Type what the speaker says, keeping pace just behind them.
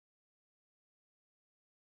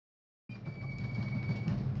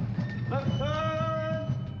Left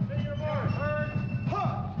turn. See your mark. Turn.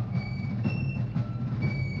 Huh.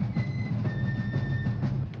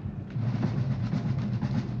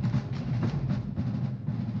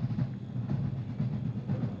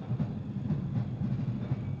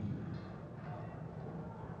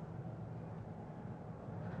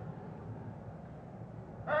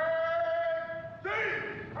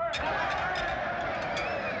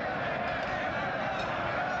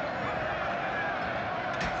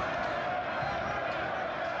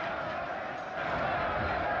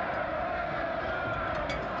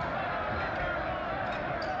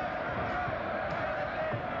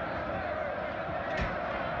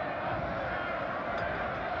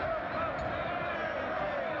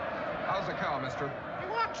 How's the cow, mister? Hey,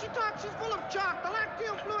 what? She talks. She's full of chalk. The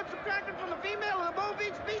lacteal fluid subtracted from the female of the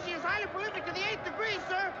bovine species is highly prolific to the 8th degree,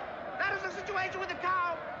 sir. That is the situation with the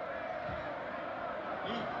cow.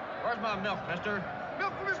 Where's my milk, mister?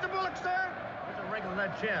 Milk for Mr. Bullock, sir. What's a wrinkle in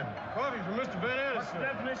that chin? Coffee for Mr. Van Anderson. What's the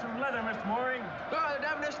definition of leather, Mr. Mooring? Sir, the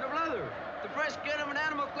definition of leather. The fresh skin of an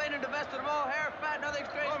animal clean and divested of all hair, fat, and other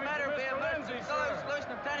strange Coffee matter for being Mr. immersed in Lindsay, solid sir.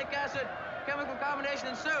 solution of tannic acid. Chemical combination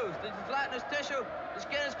ensues. This is gelatinous tissue. The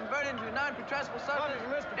skin is converted into a non-putrescible substance, for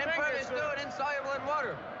Mr. impervious Finger, to sir. and insoluble in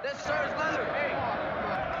water. This, sir, is leather.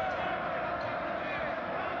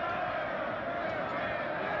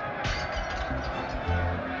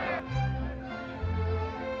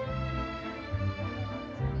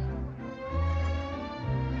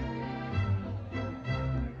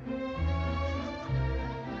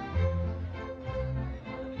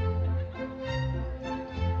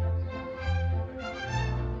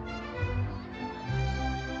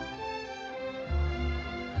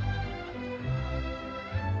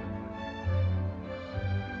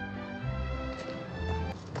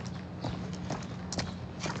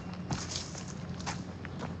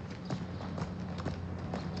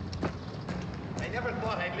 I never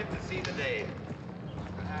thought I'd live to see the day.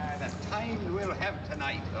 The time we'll have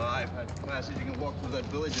tonight. Oh, I've had classes. You can walk through that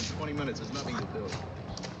village in 20 minutes. There's nothing to do.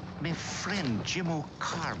 My friend, Jim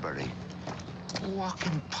O'Carberry.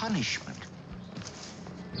 Walking punishment.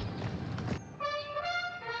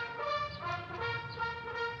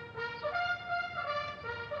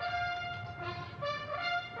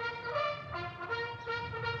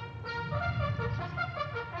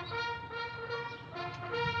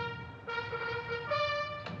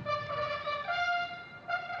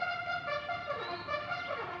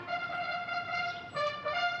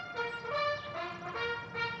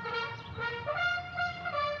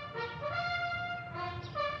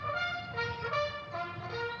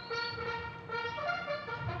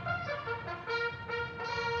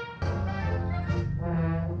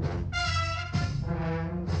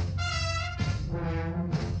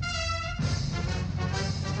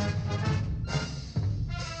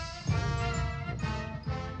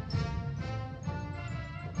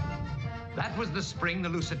 That was the spring the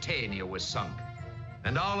Lusitania was sunk.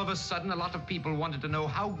 And all of a sudden, a lot of people wanted to know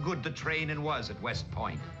how good the training was at West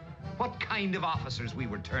Point. What kind of officers we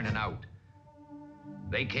were turning out.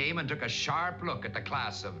 They came and took a sharp look at the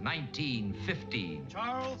class of 1915.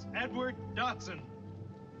 Charles Edward Dodson.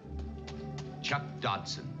 Chuck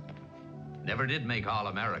Dodson. Never did make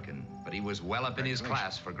All-American, but he was well up in his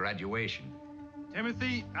class for graduation.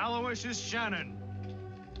 Timothy Aloysius Shannon.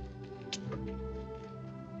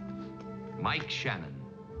 Mike Shannon.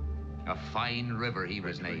 A fine river he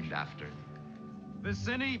was named after.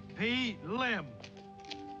 Vicente P. Lim.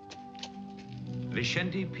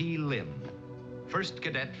 Vicente P. Lim, first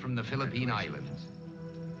cadet from the Philippine Islands.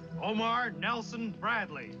 Omar Nelson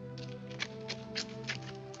Bradley.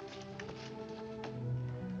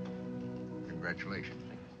 Congratulations.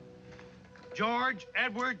 George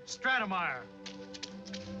Edward Stratemeyer.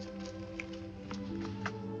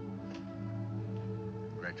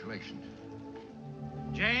 Congratulations.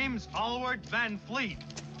 James Allward Van Fleet.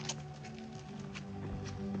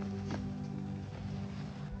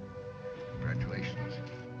 Congratulations.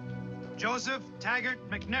 Joseph Taggart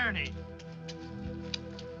McNerney.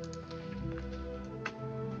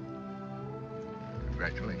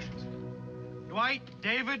 Congratulations. Dwight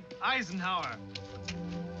David Eisenhower.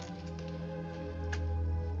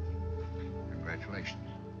 Congratulations.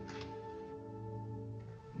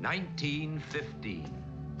 1915.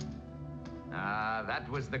 Ah, that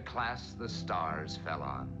was the class the stars fell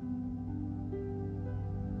on.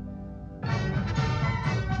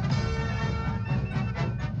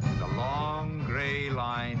 The long gray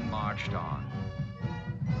line marched on.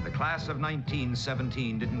 The class of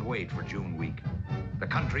 1917 didn't wait for June week. The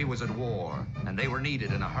country was at war, and they were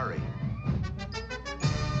needed in a hurry.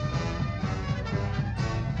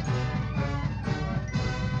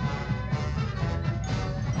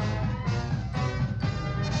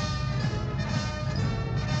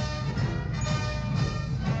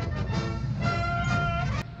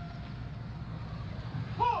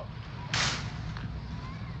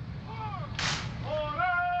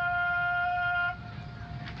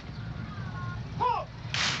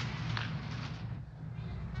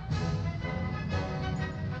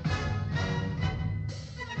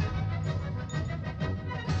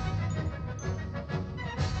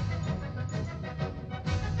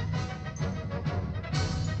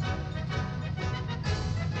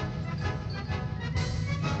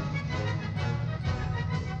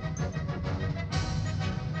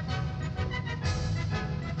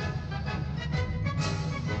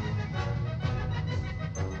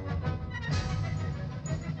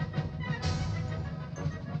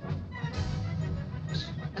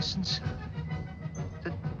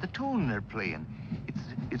 tune they're playing.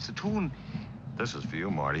 It's a tune. This is for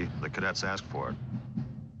you, Marty. The cadets asked for it.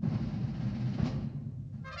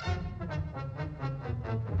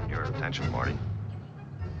 Your attention, Marty.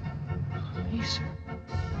 Yes, sir.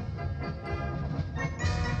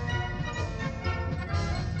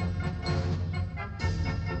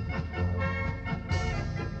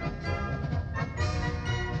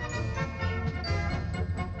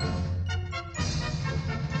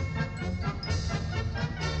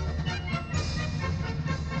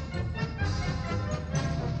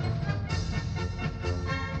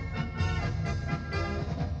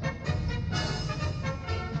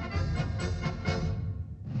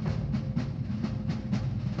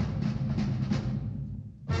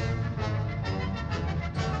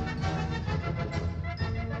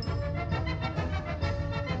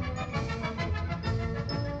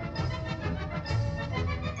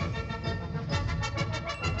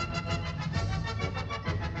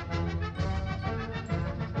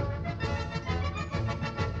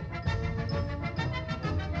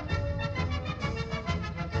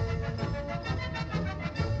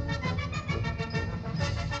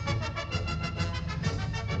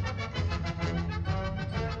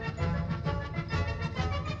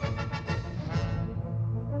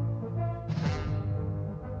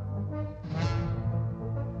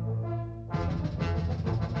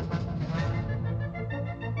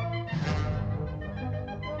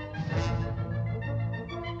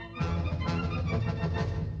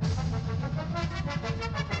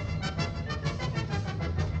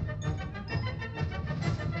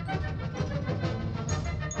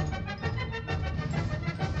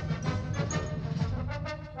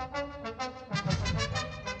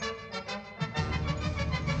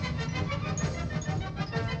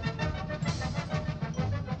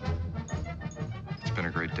 It's been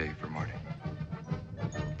a great day for Marty.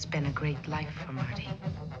 It's been a great life for Marty.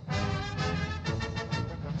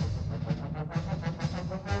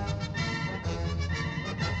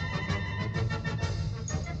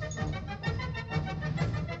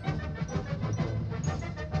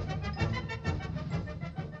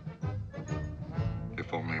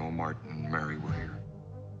 If only old Martin and Mary were here.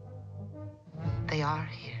 They are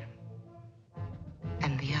here.